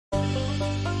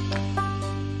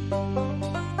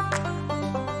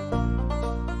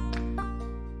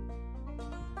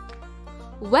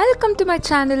Welcome to my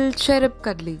channel Cherub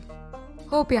Cuddly.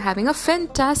 Hope you're having a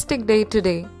fantastic day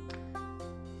today.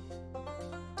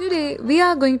 Today we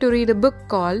are going to read a book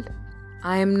called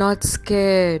I Am Not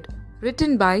Scared,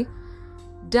 written by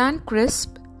Dan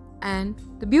Crisp, and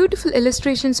the beautiful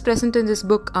illustrations present in this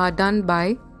book are done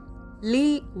by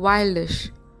Lee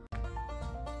Wildish.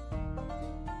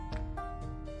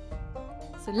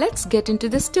 So let's get into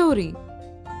the story.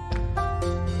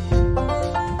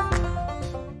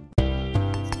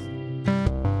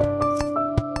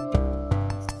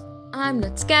 I'm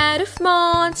not scared of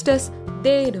monsters,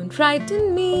 they don't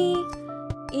frighten me.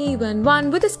 Even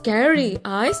one with a scary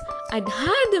eyes, I'd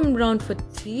hide them round for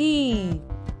tea.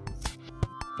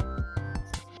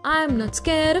 I'm not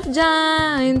scared of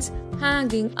giants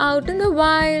hanging out in the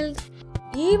wild,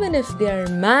 even if they are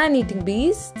man-eating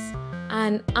beasts,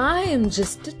 and I am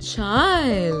just a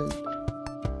child.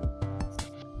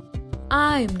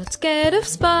 I'm not scared of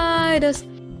spiders,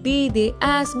 be they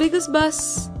as big as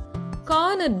bus.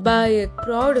 Cornered by a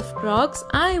crowd of crocs,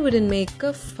 I wouldn't make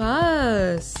a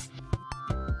fuss.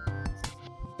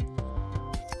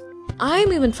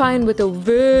 I'm even fine with the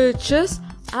witches,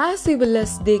 as evil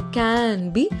as they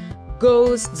can be.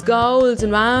 Ghosts, ghouls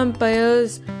and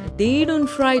vampires, they don't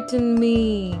frighten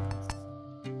me.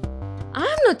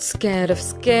 I'm not scared of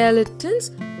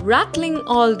skeletons rattling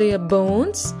all their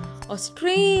bones, or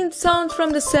strange sounds from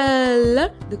the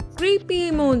cellar, the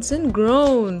creepy moans and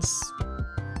groans.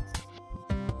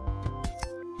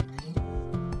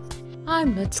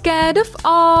 I'm not scared of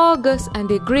ogres and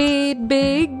their great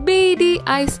big beady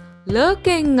eyes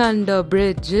lurking under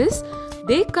bridges.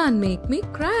 They can't make me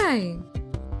cry.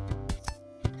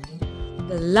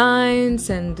 The lions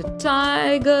and the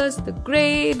tigers, the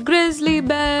great grizzly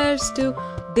bears too,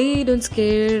 they don't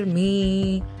scare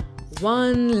me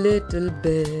one little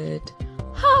bit.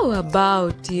 How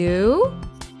about you?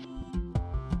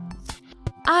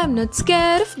 I'm not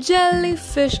scared of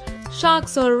jellyfish,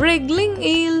 sharks or wriggling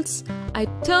eels. I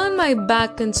turn my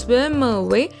back and swim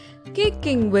away,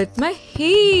 kicking with my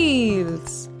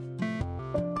heels.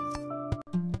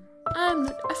 I'm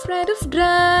not afraid of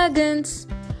dragons,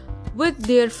 with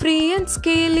their free and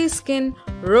scaly skin,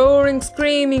 roaring,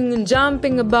 screaming and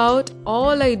jumping about.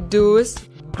 All I do is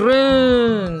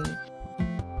grin.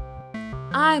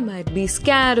 I might be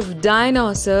scared of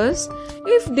dinosaurs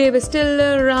if they were still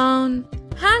around.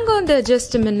 Hang on there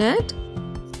just a minute.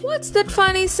 What's that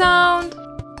funny sound?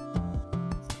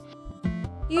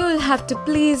 You'll have to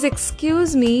please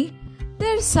excuse me.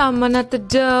 There's someone at the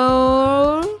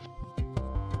door.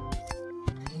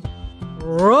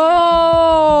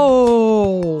 Roar!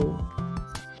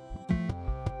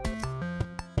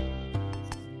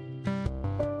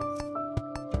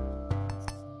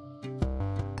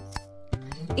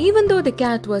 Even though the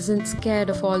cat wasn't scared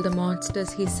of all the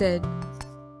monsters, he said,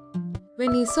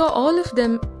 when he saw all of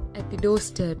them at the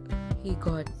doorstep, he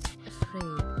got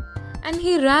afraid and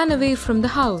he ran away from the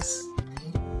house.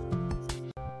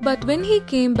 But when he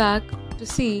came back to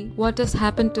see what has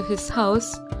happened to his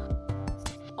house,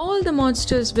 all the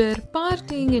monsters were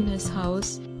partying in his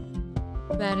house,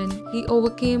 wherein he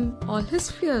overcame all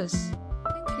his fears.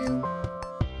 Thank you.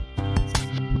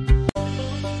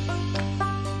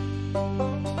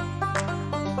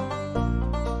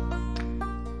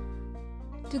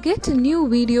 To get a new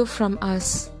video from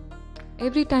us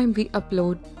every time we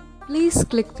upload, please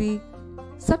click the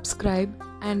subscribe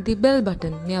and the bell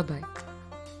button nearby.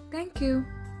 Thank you.